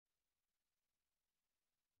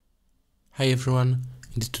Hi everyone,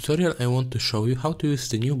 in this tutorial I want to show you how to use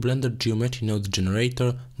the new Blender geometry node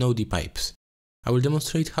generator Nodee pipes. I will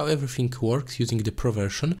demonstrate how everything works using the Pro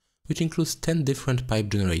version, which includes 10 different pipe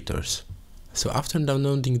generators. So after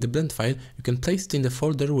downloading the blend file, you can place it in the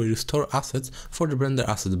folder where you store assets for the Blender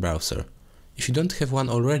asset browser. If you don't have one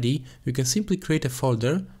already, you can simply create a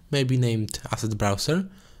folder, maybe named asset browser,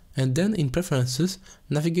 and then in preferences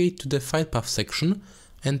navigate to the file path section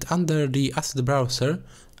and under the asset browser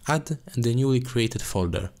add the newly created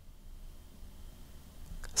folder.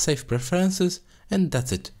 Save preferences and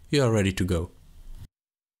that's it, you are ready to go.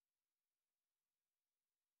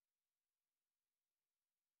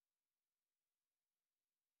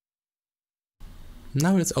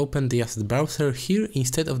 Now let's open the asset browser here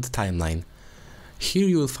instead of the timeline. Here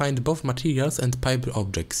you will find both materials and pipe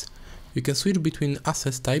objects. You can switch between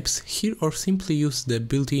asset types here or simply use the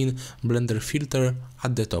built-in Blender filter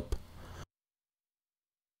at the top.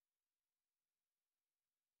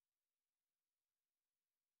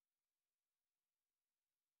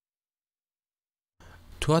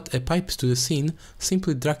 To add a pipe to the scene,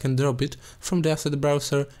 simply drag and drop it from the asset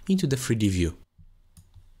browser into the 3D view.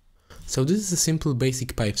 So this is a simple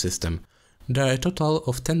basic pipe system. There are a total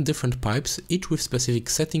of 10 different pipes, each with specific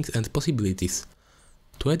settings and possibilities.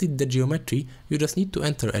 To edit the geometry, you just need to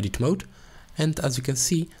enter edit mode, and as you can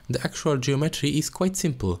see, the actual geometry is quite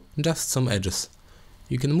simple, just some edges.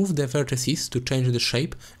 You can move the vertices to change the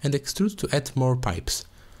shape and extrude to add more pipes.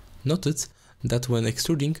 Notice that when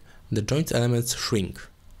extruding, the joint elements shrink.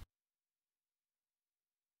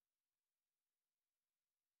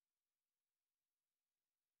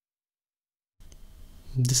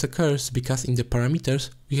 This occurs because in the parameters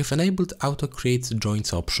we have enabled Auto Create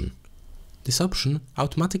Joints option. This option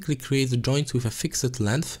automatically creates joints with a fixed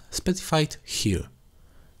length specified here.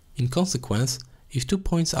 In consequence, if two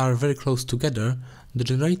points are very close together, the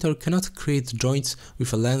generator cannot create joints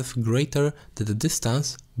with a length greater than the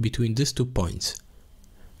distance between these 2 points.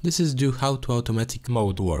 This is due how to automatic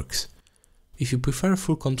mode works. If you prefer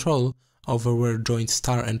full control over where joints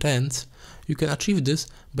start and ends, you can achieve this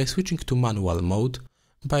by switching to manual mode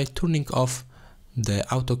by turning off the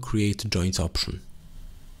Auto Create Joints option.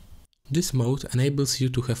 This mode enables you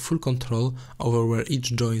to have full control over where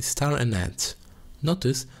each joint starts and ends.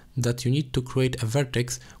 Notice that you need to create a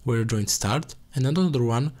vertex where a joint starts and another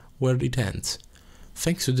one where it ends.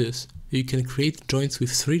 Thanks to this, you can create joints with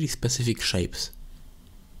 3D specific shapes.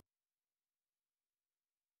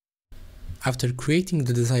 After creating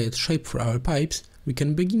the desired shape for our pipes, we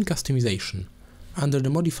can begin customization. Under the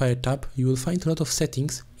Modifier tab, you will find a lot of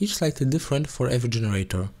settings, each slightly different for every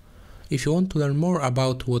generator. If you want to learn more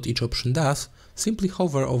about what each option does, simply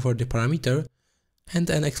hover over the parameter and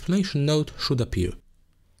an explanation note should appear.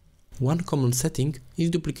 One common setting is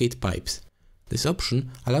duplicate pipes. This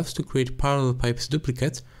option allows to create parallel pipes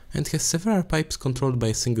duplicates and has several pipes controlled by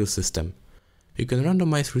a single system. You can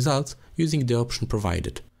randomize results using the option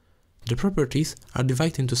provided. The properties are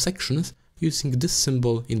divided into sections using this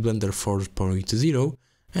symbol in Blender 4.0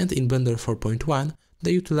 and in Blender 4.1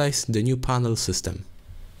 they utilize the new panel system.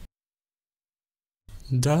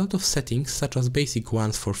 There are a lot of settings such as basic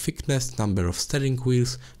ones for thickness, number of steering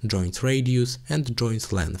wheels, joint radius and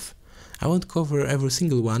joint length. I won't cover every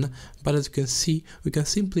single one, but as you can see, we can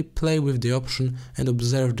simply play with the option and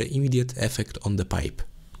observe the immediate effect on the pipe.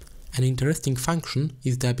 An interesting function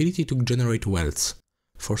is the ability to generate welds.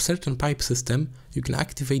 For certain pipe system, you can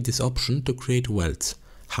activate this option to create welds.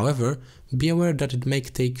 However, be aware that it may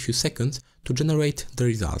take few seconds to generate the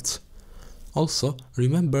results. Also,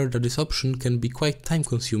 remember that this option can be quite time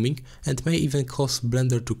consuming and may even cause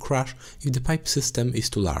Blender to crash if the pipe system is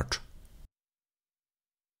too large.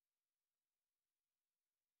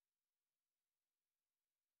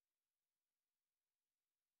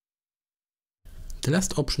 The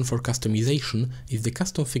last option for customization is the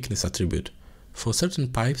custom thickness attribute. For certain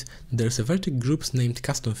pipes, there is a vertex group named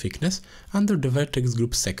custom thickness under the vertex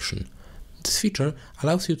group section. This feature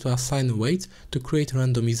allows you to assign weights to create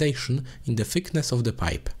randomization in the thickness of the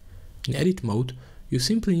pipe. In edit mode, you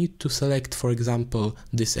simply need to select, for example,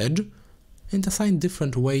 this edge and assign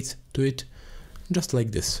different weights to it, just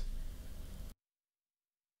like this.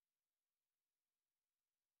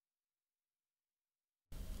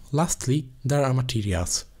 Lastly, there are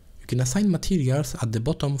materials. You can assign materials at the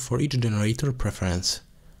bottom for each generator preference.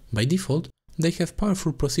 By default, they have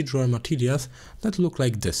powerful procedural materials that look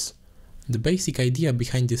like this. The basic idea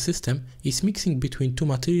behind this system is mixing between two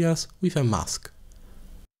materials with a mask.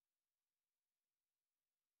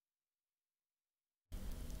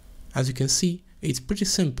 As you can see, it's pretty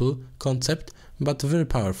simple concept but very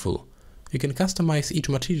powerful. You can customize each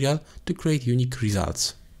material to create unique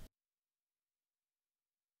results.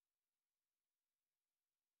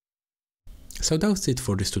 So that's it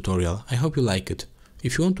for this tutorial, I hope you like it.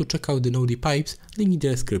 If you want to check out the Nodee pipes, link in the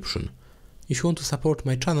description. If you want to support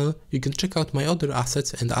my channel, you can check out my other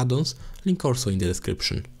assets and add-ons, link also in the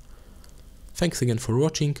description. Thanks again for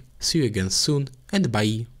watching, see you again soon, and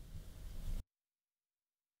bye!